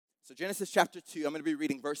So Genesis chapter 2, I'm going to be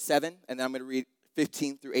reading verse 7, and then I'm going to read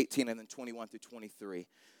 15 through 18, and then 21 through 23.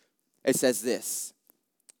 It says this.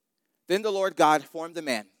 Then the Lord God formed the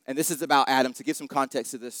man. And this is about Adam. To give some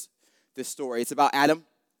context to this story, it's about Adam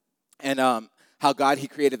and how God, he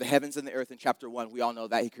created the heavens and the earth in chapter 1. We all know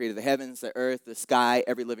that. He created the heavens, the earth, the sky,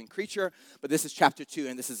 every living creature. But this is chapter 2,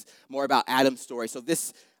 and this is more about Adam's story. So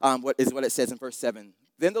this what it says in verse 7.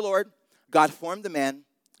 Then the Lord God formed the man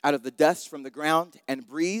out of the dust from the ground and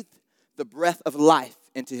breathed the breath of life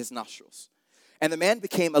into his nostrils. And the man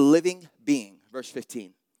became a living being. Verse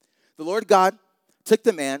 15. The Lord God took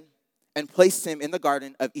the man and placed him in the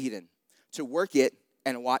Garden of Eden to work it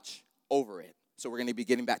and watch over it. So we're going to be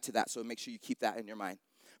getting back to that, so make sure you keep that in your mind.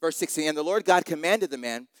 Verse 16, and the Lord God commanded the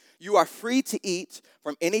man, you are free to eat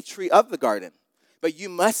from any tree of the garden, but you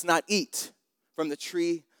must not eat from the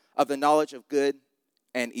tree of the knowledge of good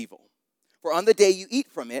and evil. For on the day you eat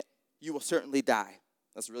from it, you will certainly die.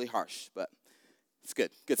 That's really harsh, but it's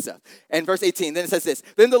good stuff. And verse 18, then it says this,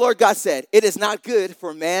 then the Lord God said, it is not good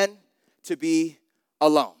for man to be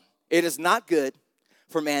alone. It is not good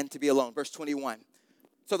for man to be alone. Verse 21.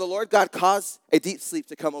 So the Lord God caused a deep sleep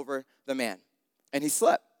to come over the man, and he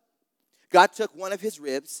slept. God took one of his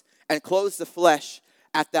ribs and closed the flesh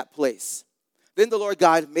at that place. Then the Lord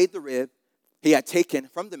God made the rib he had taken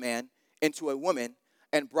from the man into a woman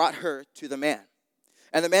and brought her to the man.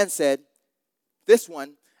 And the man said, this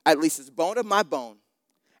one at least is bone of my bone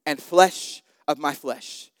and flesh of my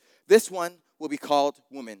flesh. This one will be called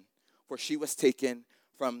woman, for she was taken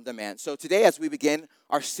from the man. So today, as we begin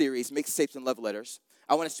our series, Mixtapes and Love Letters,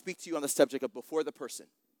 I want to speak to you on the subject of before the person.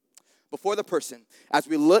 Before the person, as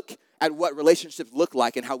we look at what relationships look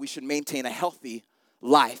like and how we should maintain a healthy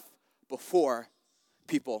life before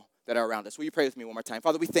people that are around us. Will you pray with me one more time?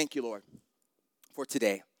 Father, we thank you, Lord, for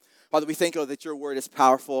today. Father, we thank you that your word is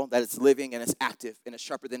powerful, that it's living and it's active and it's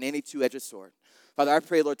sharper than any two-edged sword. Father, I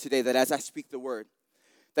pray, Lord, today that as I speak the word,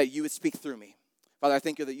 that you would speak through me. Father, I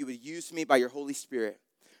thank you that you would use me by your Holy Spirit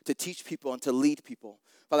to teach people and to lead people.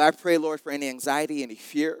 Father, I pray, Lord, for any anxiety, any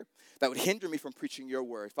fear that would hinder me from preaching your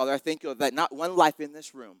word. Father, I thank you that not one life in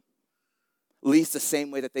this room leaves the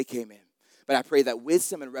same way that they came in. But I pray that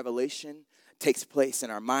wisdom and revelation takes place in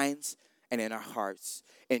our minds and in our hearts.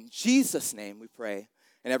 In Jesus' name we pray.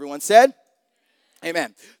 And everyone said,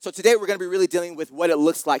 amen. So today we're going to be really dealing with what it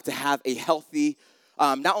looks like to have a healthy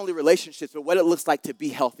not only relationships, but what it looks like to be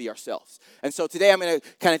healthy ourselves. And so today I'm going to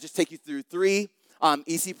kind of just take you through three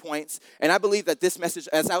easy points. And I believe that this message,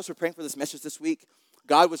 as I was preparing for this message this week,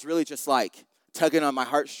 God was really just like tugging on my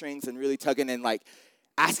heartstrings and really tugging and like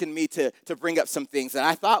asking me to bring up some things that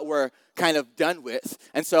I thought were kind of done with.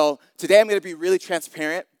 And so today I'm going to be really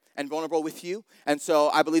transparent and vulnerable with you. And so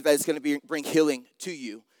I believe that it's going to bring healing to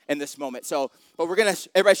you in this moment. So, but we're going to,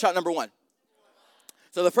 everybody shout number one.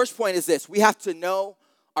 So the first point is this: we have to know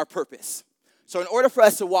our purpose. So in order for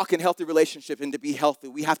us to walk in healthy relationship and to be healthy,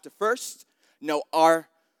 we have to first know our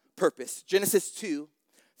purpose. Genesis 2,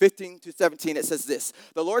 15 to 17, it says this: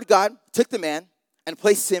 the Lord God took the man and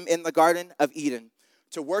placed him in the Garden of Eden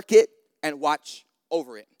to work it and watch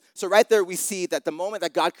over it. So right there we see that the moment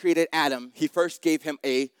that God created Adam, he first gave him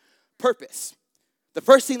a purpose. The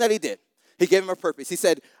first thing that he did, he gave him a purpose. He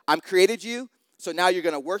said, I'm created you, so now you're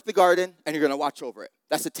going to work the garden and you're going to watch over it.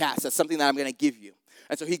 That's a task. That's something that I'm going to give you.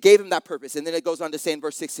 And so he gave him that purpose. And then it goes on to say in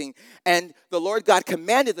verse 16, and the Lord God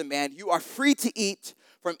commanded the man, you are free to eat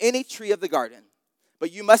from any tree of the garden,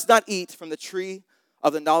 but you must not eat from the tree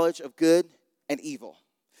of the knowledge of good and evil.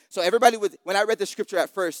 So everybody would, when I read the scripture at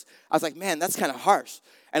first, I was like, man, that's kind of harsh.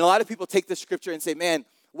 And a lot of people take this scripture and say, man,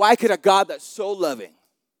 why could a God that's so loving,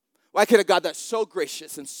 why could a God that's so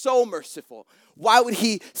gracious and so merciful, why would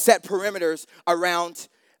he set perimeters around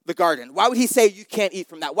the garden? Why would he say you can't eat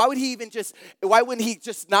from that? Why wouldn't he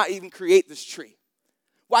just not even create this tree?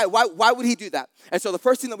 Why would he do that? And so the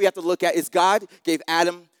first thing that we have to look at is God gave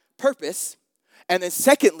Adam purpose, and then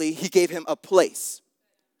secondly, he gave him a place.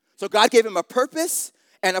 So God gave him a purpose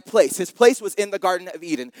and a place. His place was in the Garden of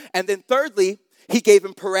Eden. And then thirdly, he gave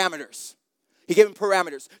him parameters. He gave him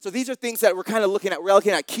parameters. So these are things that we're kind of looking at. We're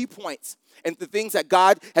looking at key points and the things that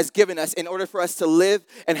God has given us in order for us to live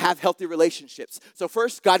and have healthy relationships. So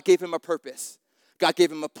first, God gave him a purpose. God gave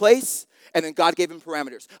him a place, and then God gave him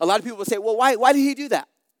parameters. A lot of people will say, well, why did he do that?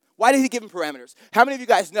 Why did he give him parameters? How many of you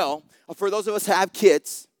guys know, for those of us who have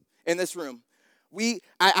kids in this room, I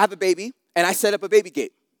have a baby, and I set up a baby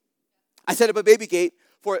gate. I set up a baby gate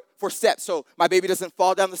for steps, so my baby doesn't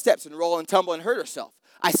fall down the steps and roll and tumble and hurt herself.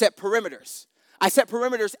 I set perimeters. I set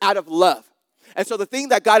perimeters out of love. And so the thing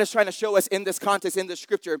that God is trying to show us in this context, in this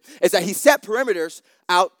scripture, is that he set perimeters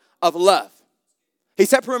out of love. He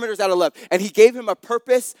set perimeters out of love, and he gave him a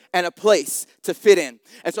purpose and a place to fit in.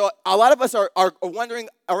 And so a lot of us are wondering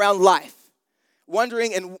around life,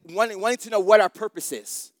 wondering and wanting to know what our purpose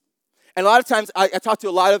is. And a lot of times I talk to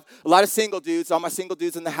a lot of single dudes, all my single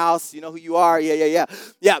dudes in the house. You know who you are, yeah.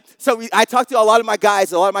 So I talk to a lot of my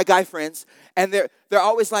guys, a lot of my guy friends, and they're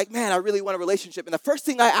always like, man, I really want a relationship. And the first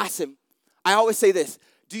thing I ask them, I always say this: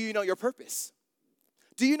 do you know your purpose?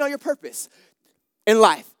 Do you know your purpose in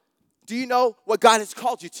life? Do you know what God has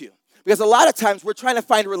called you to? Because a lot of times we're trying to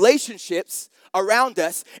find relationships around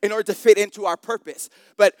us in order to fit into our purpose.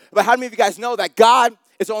 But how many of you guys know that God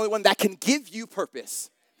is the only one that can give you purpose?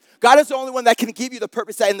 God is the only one that can give you the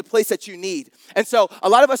purpose and the place that you need. And so a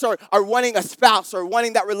lot of us are wanting a spouse or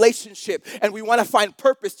wanting that relationship, and we want to find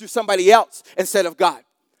purpose through somebody else instead of God.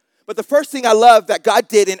 But the first thing I love that God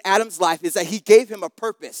did in Adam's life is that he gave him a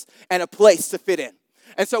purpose and a place to fit in.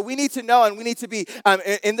 And so we need to know, and we need to be,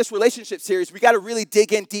 in this relationship series, we got to really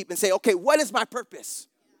dig in deep and say, okay, what is my purpose?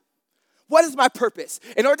 What is my purpose?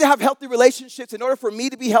 In order to have healthy relationships, in order for me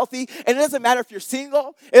to be healthy, and it doesn't matter if you're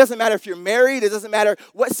single, it doesn't matter if you're married, it doesn't matter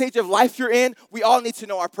what stage of life you're in, we all need to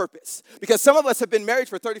know our purpose. Because some of us have been married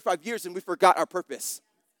for 35 years and we forgot our purpose.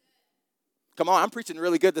 Come on, I'm preaching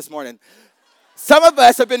really good this morning. Some of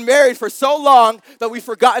us have been married for so long that we've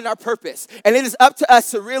forgotten our purpose. And it is up to us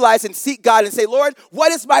to realize and seek God and say, Lord,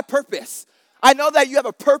 what is my purpose? I know that you have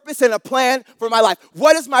a purpose and a plan for my life.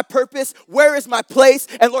 What is my purpose? Where is my place?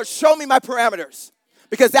 And Lord, show me my parameters.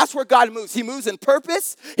 Because that's where God moves. He moves in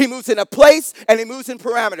purpose, he moves in a place, and he moves in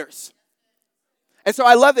parameters. And so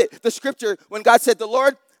I love it. The scripture, when God said,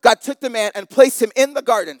 God took the man and placed him in the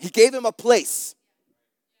garden. He gave him a place.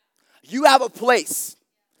 You have a place.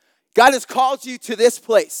 God has called you to this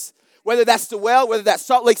place. Whether that's the well, whether that's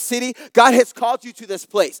Salt Lake City, God has called you to this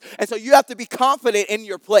place. And so you have to be confident in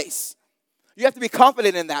your place. You have to be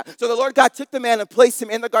confident in that. So the Lord God took the man and placed him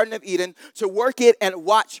in the Garden of Eden to work it and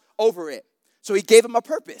watch over it. So he gave him a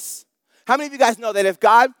purpose. How many of you guys know that if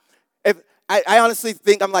I honestly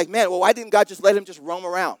think, I'm like, man, well, why didn't God just let him just roam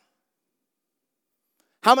around?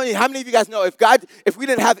 How many of you guys know if we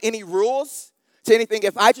didn't have any rules to anything,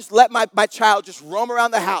 if I just let my child just roam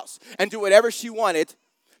around the house and do whatever she wanted,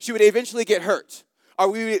 she would eventually get hurt. Or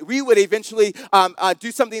we would eventually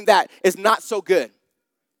do something that is not so good,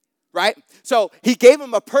 right? So he gave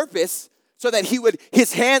him a purpose so that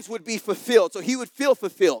his hands would be fulfilled, so he would feel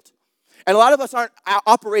fulfilled. And a lot of us aren't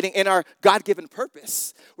operating in our God-given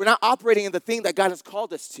purpose. We're not operating in the thing that God has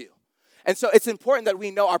called us to. And so it's important that we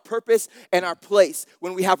know our purpose and our place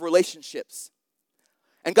when we have relationships.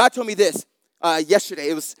 And God told me this. Yesterday,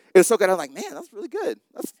 it was so good. I was like, man, that's really good.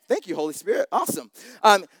 Thank you, Holy Spirit. Awesome.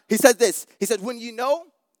 He said this. He said, when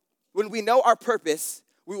we know our purpose,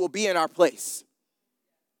 we will be in our place.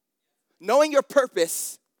 Knowing your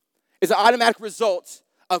purpose is an automatic result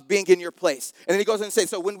of being in your place. And then he goes on and says,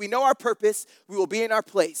 so when we know our purpose, we will be in our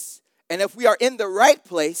place. And if we are in the right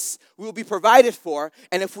place, we will be provided for.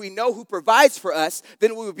 And if we know who provides for us,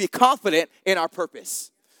 then we will be confident in our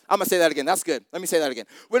purpose. I'm going to say that again. That's good. Let me say that again.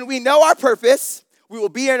 When we know our purpose, we will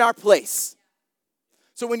be in our place.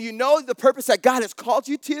 So when you know the purpose that God has called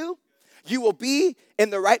you to, you will be in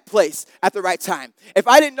the right place at the right time. If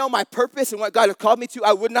I didn't know my purpose and what God had called me to,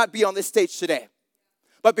 I would not be on this stage today.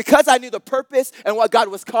 But because I knew the purpose and what God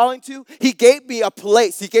was calling to, he gave me a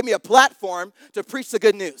place. He gave me a platform to preach the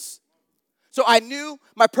good news. So I knew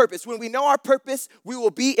my purpose. When we know our purpose, we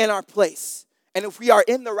will be in our place. And if we are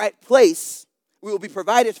in the right place, we will be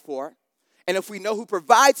provided for. And if we know who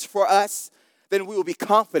provides for us, then we will be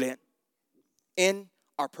confident in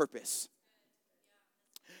our purpose.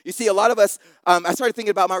 You see, a lot of us, I started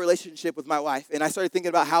thinking about my relationship with my wife, and I started thinking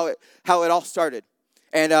about how it all started.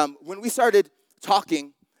 And when we started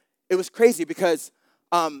talking, it was crazy because,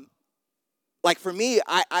 like for me,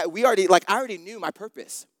 I already knew my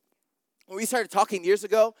purpose. When we started talking years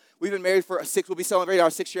ago, we've been married for we'll be celebrating our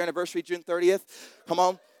 6-year anniversary June 30th. Come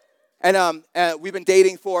on. And we've been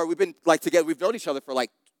dating we've been like together, we've known each other for like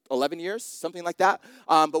 11 years, something like that.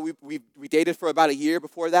 But we dated for about a year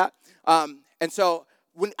before that. And so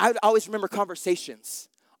I would always remember conversations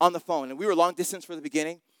on the phone. And we were long distance for the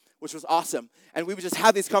beginning, which was awesome. And we would just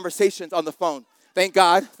have these conversations on the phone. Thank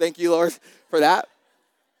God. Thank you, Lord, for that.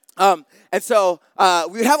 And so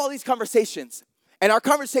we would have all these conversations. And our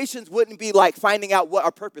conversations wouldn't be like finding out what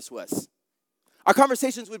our purpose was. Our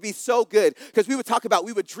conversations would be so good because we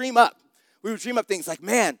would dream up. We would dream up things like,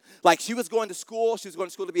 man, like she was going to school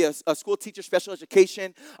to be a school teacher, special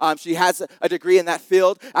education. She has a degree in that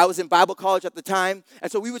field. I was in Bible college at the time.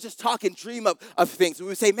 And so we would just talk and dream of things. We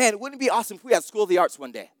would say, man, wouldn't it be awesome if we had School of the Arts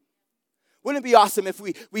one day? Wouldn't it be awesome if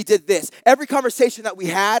we did this? Every conversation that we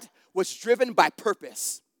had was driven by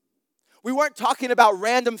purpose. We weren't talking about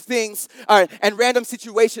random things and random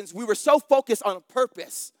situations. We were so focused on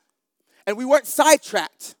purpose. And we weren't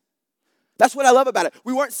sidetracked. That's what I love about it.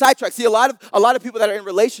 We weren't sidetracked. See, a lot of people that are in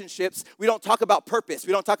relationships, we don't talk about purpose.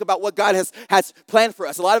 We don't talk about what God has planned for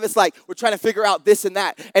us. A lot of it's like we're trying to figure out this and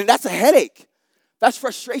that. And that's a headache. That's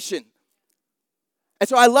frustration. And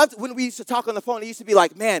so I loved when we used to talk on the phone. It used to be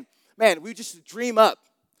like, man, we just dream up.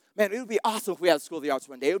 Man, it would be awesome if we had a School of the Arts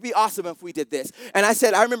one day. It would be awesome if we did this. And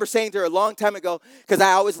I remember saying to her a long time ago, because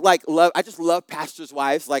I always I just love pastors'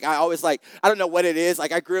 wives. Like, I always I don't know what it is.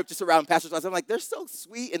 Like, I grew up just around pastors' wives. I'm like, they're so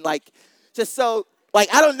sweet and just so, I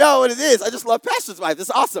don't know what it is. I just love pastors' wives. It's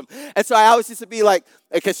awesome. And so I always used to be like,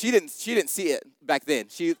 because she didn't see it back then.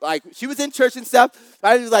 She was in church and stuff.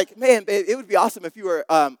 I was like, man, babe, it would be awesome if you were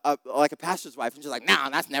like a pastor's wife. And she's like, no,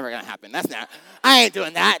 that's never going to happen. I ain't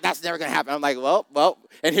doing that. That's never going to happen. I'm like, well,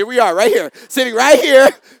 and here we are right here, sitting right here,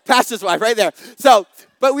 pastor's wife right there. So,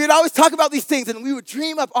 but we would always talk about these things, and we would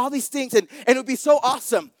dream up all these things, and it would be so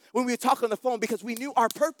awesome when we would talk on the phone because we knew our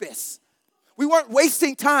purpose. We weren't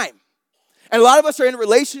wasting time. And a lot of us are in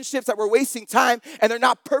relationships that we're wasting time, and they're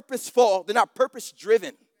not purposeful. They're not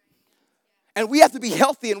purpose-driven. And we have to be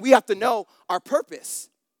healthy, and we have to know our purpose.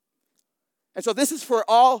 And so this is for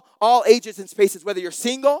all ages and spaces, whether you're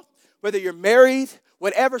single, whether you're married,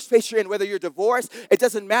 whatever space you're in, whether you're divorced, it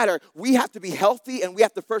doesn't matter. We have to be healthy, and we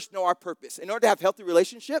have to first know our purpose. In order to have healthy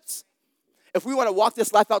relationships, if we want to walk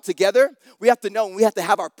this life out together, we have to know and we have to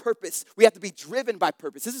have our purpose. We have to be driven by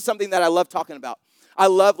purpose. This is something that I love talking about. I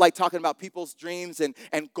love talking about people's dreams and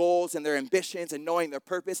goals and their ambitions and knowing their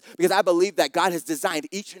purpose because I believe that God has designed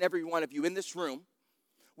each and every one of you in this room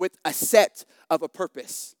with a set of a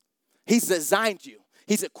purpose. He's designed you.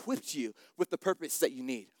 He's equipped you with the purpose that you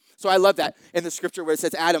need. So I love that in the scripture where it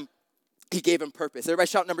says Adam, he gave him purpose. Everybody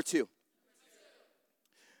shout number 2.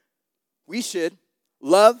 We should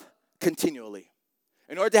love continually.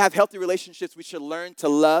 In order to have healthy relationships, we should learn to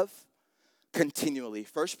love continually.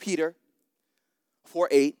 1 Peter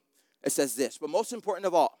 4:8, it says this, but most important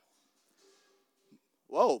of all,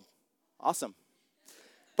 whoa, awesome.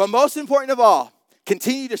 But most important of all,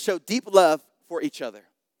 continue to show deep love for each other.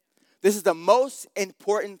 This is the most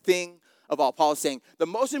important thing of all. Paul is saying the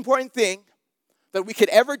most important thing that we could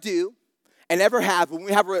ever do and ever have when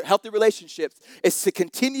we have healthy relationships is to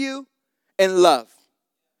continue in love.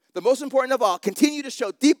 The most important of all, continue to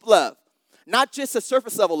show deep love, not just a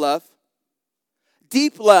surface level love,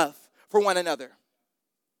 deep love for one another.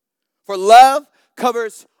 For love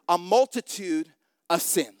covers a multitude of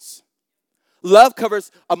sins. Love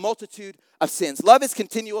covers a multitude of sins. Love is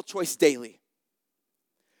continual choice daily.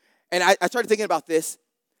 And I started thinking about this,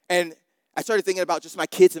 and I started thinking about just my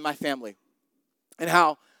kids and my family, and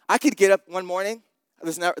how I could get up one morning.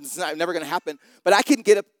 This is never going to happen, but I can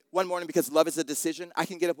get up one morning because love is a decision. I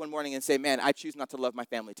can get up one morning and say, man, I choose not to love my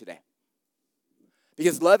family today.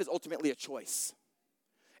 Because love is ultimately a choice.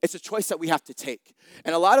 It's a choice that we have to take.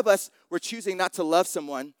 And a lot of us, we're choosing not to love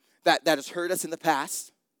someone that has hurt us in the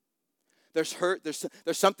past. There's hurt,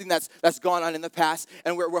 there's something that's gone on in the past,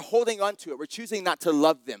 and we're holding on to it. We're choosing not to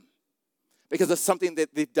love them because of something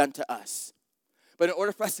that they've done to us. But in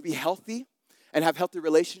order for us to be healthy and have healthy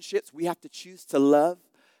relationships, we have to choose to love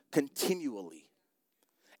continually.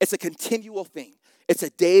 It's a continual thing. It's a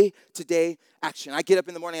day-to-day action. I get up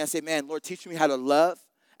in the morning and I say, man, Lord, teach me how to love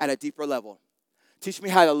at a deeper level. Teach me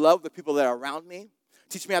how to love the people that are around me.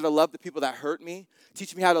 Teach me how to love the people that hurt me.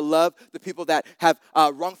 Teach me how to love the people that have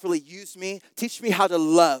wrongfully used me. Teach me how to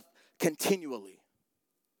love continually.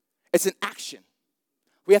 It's an action.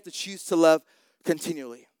 We have to choose to love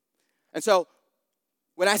continually. And so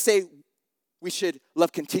when I say we should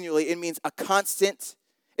love continually, it means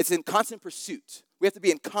it's in constant pursuit. We have to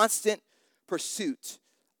be in constant pursuit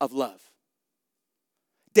of love.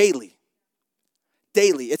 Daily.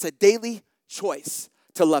 It's a daily choice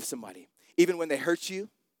to love somebody. Even when they hurt you,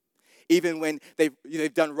 even when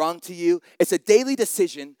they've done wrong to you, it's a daily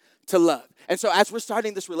decision to love. And so as we're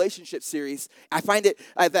starting this relationship series, I find it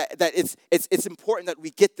that it's important that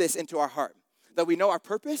we get this into our heart, that we know our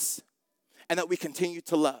purpose and that we continue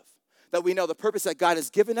to love, that we know the purpose that God has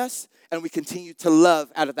given us and we continue to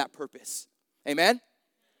love out of that purpose. Amen?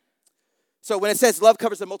 So when it says love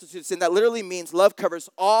covers a multitude of sin, that literally means love covers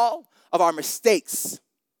all of our mistakes,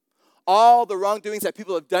 all the wrongdoings that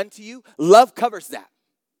people have done to you. Love covers that.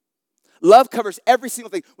 Love covers every single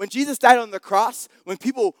thing. When Jesus died on the cross, when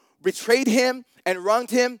people betrayed him and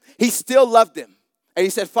wronged him, he still loved them. And he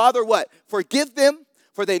said, Father, what? Forgive them,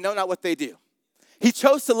 for they know not what they do. He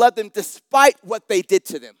chose to love them despite what they did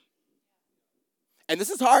to them. And this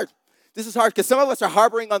is hard. This is hard because some of us are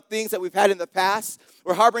harboring on things that we've had in the past.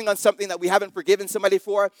 We're harboring on something that we haven't forgiven somebody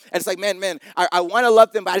for. And it's like, man, I want to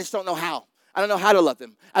love them, but I just don't know how. I don't know how to love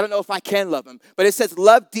them. I don't know if I can love them. But it says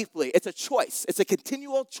love deeply. It's a choice. It's a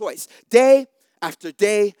continual choice, day after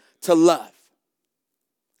day, to love.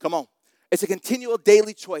 Come on. It's a continual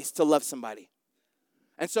daily choice to love somebody.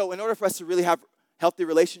 And so in order for us to really have healthy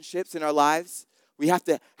relationships in our lives, we have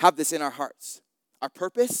to have this in our hearts, our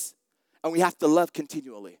purpose, and we have to love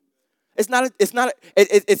continually. It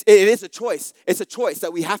is a choice. It's a choice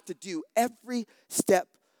that we have to do every step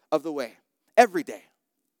of the way, every day.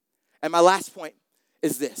 And my last point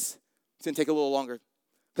is this. It's going to take a little longer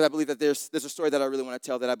because I believe that there's a story that I really want to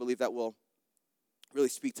tell that I believe that will really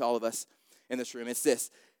speak to all of us in this room. It's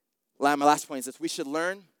this. My last point is this. We should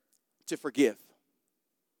learn to forgive.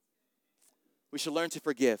 We should learn to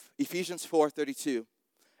forgive. Ephesians 4:32,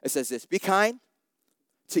 it says this. Be kind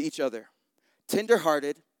to each other,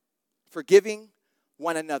 tenderhearted, forgiving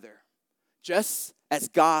one another, just as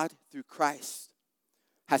God through Christ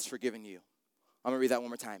has forgiven you. I'm going to read that one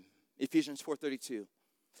more time. Ephesians 4:32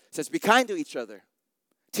 says, be kind to each other,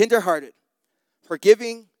 tenderhearted,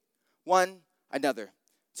 forgiving one another.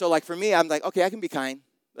 So like for me, I'm like, okay, I can be kind.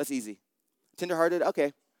 That's easy. Tenderhearted,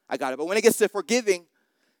 okay, I got it. But when it gets to forgiving,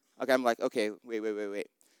 okay, I'm like, okay, wait.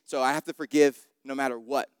 So I have to forgive no matter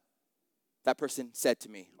what that person said to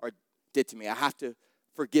me or did to me. I have to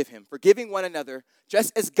forgive him. Forgiving one another,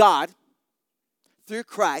 just as God, through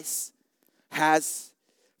Christ, has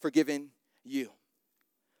forgiven you.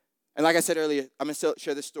 And like I said earlier, I'm going to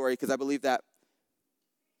share this story because I believe that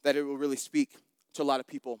it will really speak to a lot of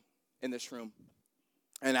people in this room.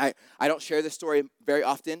 And I don't share this story very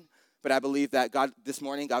often, but I believe that this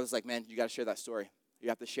morning, God was like, man, you got to share that story. You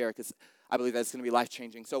have to share it because I believe that it's going to be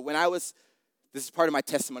life-changing. So this is part of my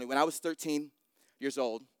testimony. When I was 13 years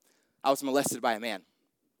old, I was molested by a man.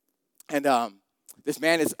 And this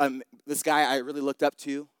man is this guy I really looked up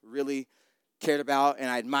to, really cared about, and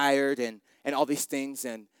I admired, and all these things.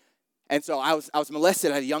 And so I was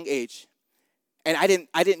molested at a young age, and I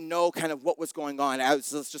didn't know kind of what was going on. I was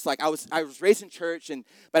just like I was raised in church,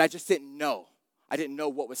 but I just didn't know. I didn't know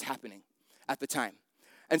what was happening at the time.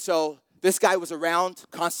 And so this guy was around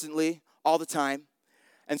constantly, all the time.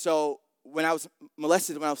 And so when I was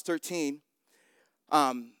molested when I was 13,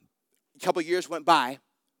 a couple years went by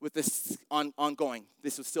with this ongoing.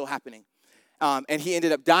 This was still happening. And he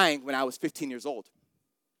ended up dying when I was 15 years old.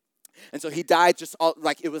 And so he died just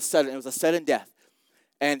like it was sudden. It was a sudden death.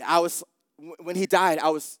 And when he died, I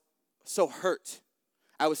was so hurt.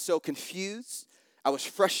 I was so confused. I was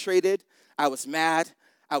frustrated. I was mad.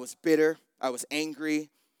 I was bitter. I was angry.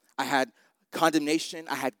 I had condemnation.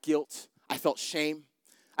 I had guilt. I felt shame.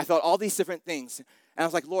 I felt all these different things. And I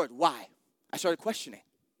was like, Lord, why? I started questioning.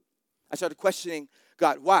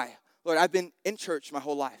 God, why? Lord, I've been in church my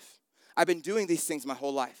whole life. I've been doing these things my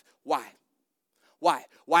whole life. Why?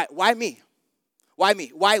 Why me? Why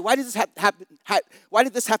me? Why did this happen? Why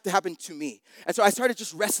did this have to happen to me? And so I started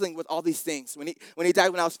just wrestling with all these things. When he died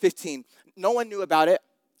when I was 15, no one knew about it.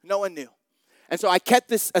 No one knew. And so I kept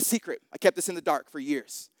this a secret. I kept this in the dark for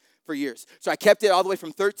years. So I kept it all the way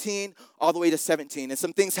from 13 all the way to 17. And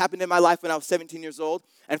some things happened in my life when I was 17 years old.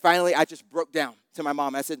 And finally, I just broke down to my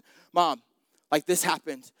mom. I said, Mom, like this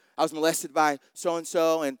happened. I was molested by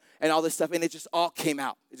so-and-so and all this stuff. And it just all came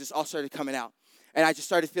out. It just all started coming out. And I just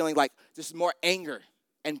started feeling like just more anger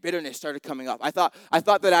and bitterness started coming up. I thought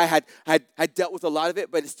that I had dealt with a lot of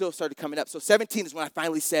it, but it still started coming up. So 17 is when I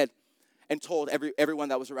finally said and told everyone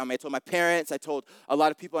that was around me. I told my parents. I told a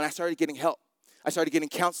lot of people, and I started getting help. I started getting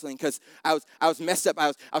counseling because I was messed up. I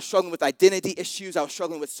was struggling with identity issues. I was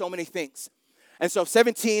struggling with so many things. And so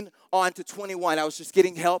 17 on to 21, I was just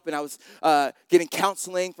getting help, and I was getting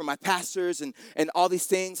counseling from my pastors and all these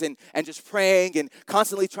things, and just praying and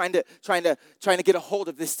constantly trying to get a hold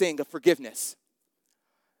of this thing of forgiveness.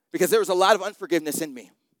 Because there was a lot of unforgiveness in me.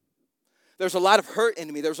 There was a lot of hurt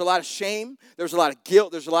in me. There was a lot of shame. There was a lot of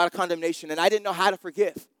guilt. There was a lot of condemnation, and I didn't know how to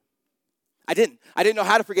forgive. I didn't know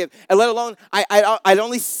how to forgive, and let alone I'd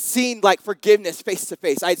only seen like forgiveness face to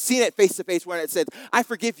face. I'd seen it face to face where it said, "I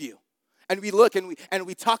forgive you," and we look and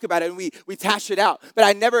we talk about it and we hash it out. But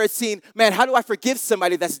I never had seen, man, how do I forgive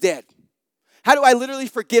somebody that's dead? How do I literally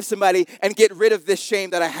forgive somebody and get rid of this shame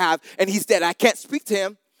that I have? And he's dead. I can't speak to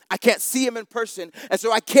him. I can't see him in person, and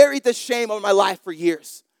so I carried this shame over my life for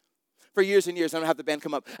years and years. I don't have the band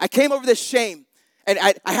come up. I came over this shame, and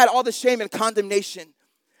I had all this shame and condemnation.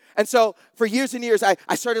 And so for years and years, I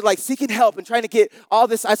started like seeking help and trying to get all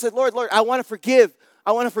this. I said, Lord, I want to forgive.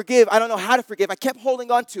 I don't know how to forgive. I kept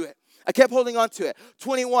holding on to it.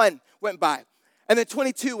 21 went by. And then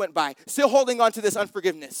 22 went by. Still holding on to this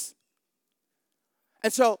unforgiveness.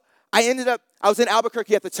 And so I was in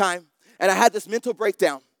Albuquerque at the time, and I had this mental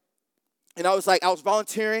breakdown. And I was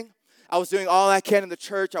volunteering. I was doing all I can in the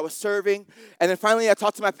church. I was serving. And then finally I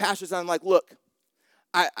talked to my pastors, and I'm like, look,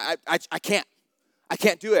 I can't. I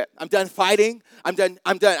can't do it. I'm done fighting. I'm done.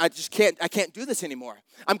 I can't do this anymore.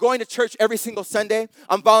 I'm going to church every single Sunday.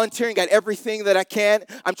 I'm volunteering at everything that I can.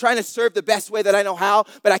 I'm trying to serve the best way that I know how,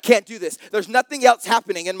 but I can't do this. There's nothing else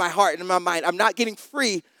happening in my heart and in my mind. I'm not getting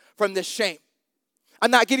free from this shame.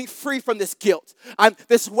 I'm not getting free from this guilt.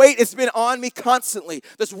 This weight has been on me constantly.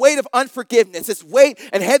 This weight of unforgiveness, this weight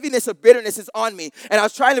and heaviness of bitterness is on me. And I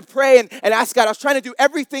was trying to pray and ask God. I was trying to do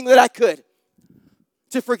everything that I could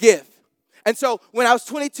to forgive. And so when I was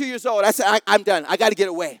 22 years old, I said, I'm done. I got to get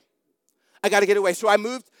away. So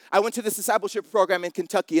I went to this discipleship program in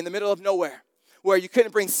Kentucky in the middle of nowhere where you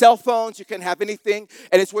couldn't bring cell phones, you couldn't have anything,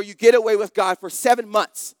 and it's where you get away with God for 7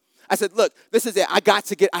 months. I said, look, this is it. I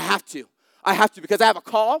have to because I have a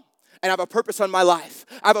call and I have a purpose on my life.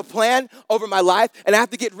 I have a plan over my life, and I have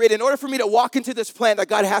to get rid. In order for me to walk into this plan that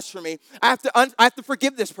God has for me, I have to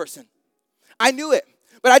forgive this person. I knew it,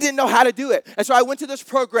 but I didn't know how to do it. And so I went to this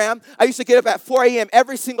program. I used to get up at 4 a.m.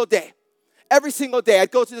 every single day. Every single day,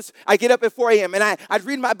 I'd get up at 4 a.m. and I'd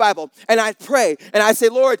read my Bible and I'd pray and I'd say,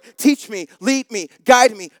 Lord, teach me, lead me,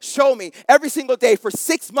 guide me, show me. Every single day for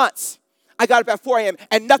 6 months, I got up at 4 a.m.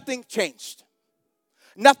 and nothing changed.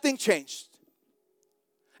 Nothing changed.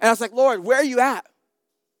 And I was like, Lord, where are you at?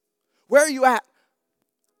 Where are you at?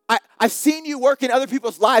 I've seen you work in other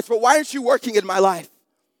people's lives, but why aren't you working in my life?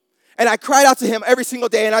 And I cried out to him every single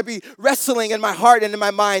day, and I'd be wrestling in my heart and in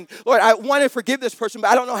my mind, Lord, I want to forgive this person, but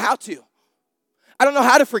I don't know how to. I don't know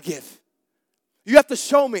how to forgive. You have to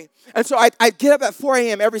show me. And so I'd get up at 4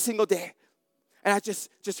 a.m. every single day, and I'd just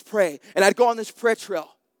pray. And I'd go on this prayer trail,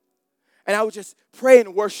 and I would just pray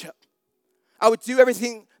and worship. I would do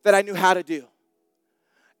everything that I knew how to do.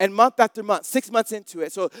 And month after month, 6 months into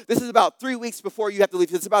it, so this is about 3 weeks before you have to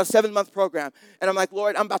leave. It's about a 7-month program. And I'm like,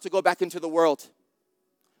 Lord, I'm about to go back into the world.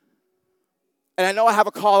 And I know I have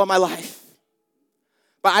a call on my life.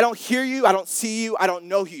 But I don't hear you, I don't see you, I don't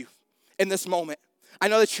know you in this moment. I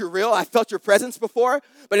know that you're real. I felt your presence before.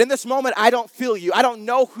 But in this moment, I don't feel you. I don't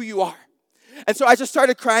know who you are. And so I just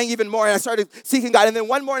started crying even more, and I started seeking God. And then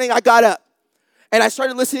one morning, I got up, and I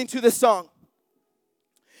started listening to this song.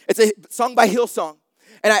 It's a song by Hillsong.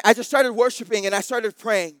 And I just started worshiping, and I started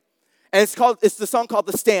praying. And it's the song called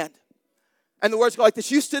The Stand. And the words go like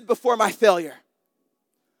this: you stood before my failure.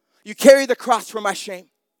 You carried the cross for my shame.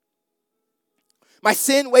 My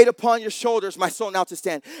sin weighed upon your shoulders, my soul now to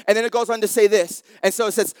stand. And then it goes on to say this. And so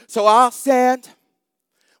it says, so I'll stand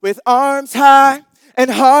with arms high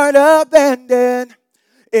and heart abandoned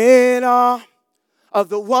in awe of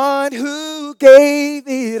the one who gave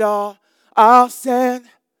it all. I'll stand,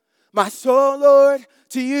 my soul, Lord,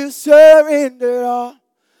 to you surrender all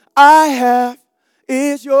I have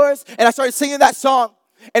is yours. And I started singing that song.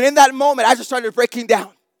 And in that moment, I just started breaking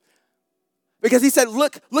down. Because he said,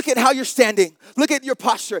 look at how you're standing. Look at your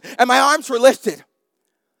posture. And my arms were lifted.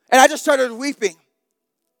 And I just started weeping.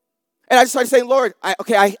 And I just started saying, Lord,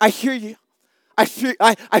 I hear you. I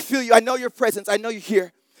feel you. I know your presence. I know you're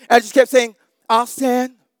here. And I just kept saying, I'll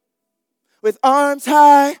stand with arms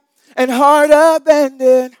high and heart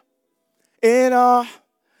abandoned in awe.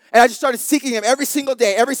 And I just started seeking him every single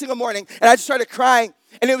day, every single morning. And I just started crying.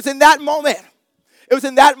 And it was in that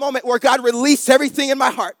moment where God released everything in my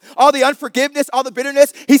heart. All the unforgiveness, all the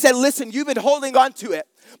bitterness. He said, listen, you've been holding on to it.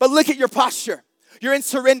 But look at your posture. You're in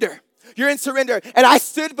surrender. You're in surrender. And I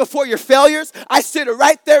stood before your failures. I stood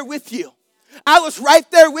right there with you. I was right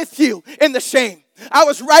there with you in the shame. I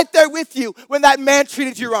was right there with you when that man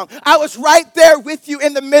treated you wrong. I was right there with you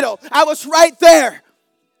in the middle. I was right there.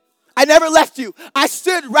 I never left you. I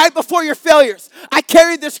stood right before your failures. I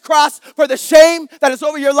carried this cross for the shame that is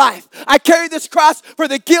over your life. I carried this cross for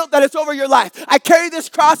the guilt that is over your life. I carried this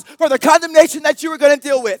cross for the condemnation that you were going to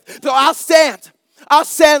deal with. So I'll stand. I'll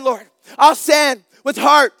stand, Lord. I'll stand with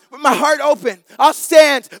my heart open. I'll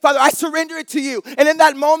stand. Father, I surrender it to you. And in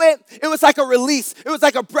that moment, it was like a release. It was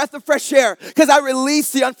like a breath of fresh air because I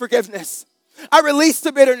released the unforgiveness. I released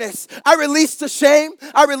the bitterness. I released the shame.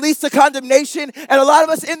 I released the condemnation. And a lot of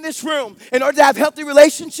us in this room, in order to have healthy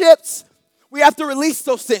relationships, we have to release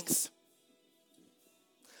those things.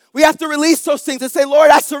 We have to release those things and say,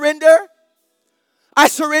 Lord, I surrender. I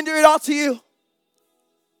surrender it all to you.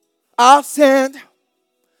 I'll stand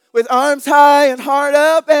with arms high and heart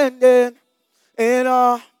abandoned in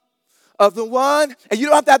awe of the one. And you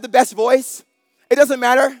don't have to have the best voice. It doesn't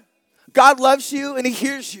matter. God loves you and he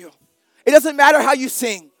hears you. It doesn't matter how you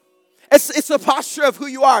sing. It's a posture of who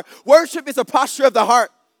you are. Worship is a posture of the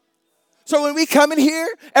heart. So when we come in here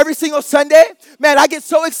every single Sunday, man, I get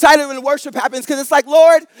so excited when worship happens because it's like,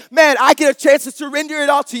 Lord, man, I get a chance to surrender it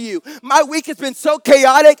all to you. My week has been so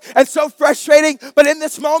chaotic and so frustrating, but in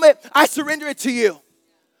this moment, I surrender it to you.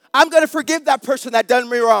 I'm going to forgive that person that done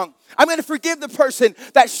me wrong. I'm going to forgive the person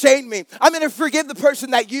that shamed me. I'm going to forgive the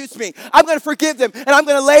person that used me. I'm going to forgive them, and I'm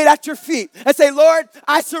going to lay it at your feet and say, Lord,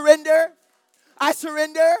 I surrender. I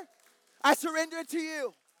surrender. I surrender it to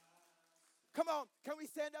you. Come on, can we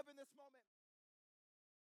stand up in this moment?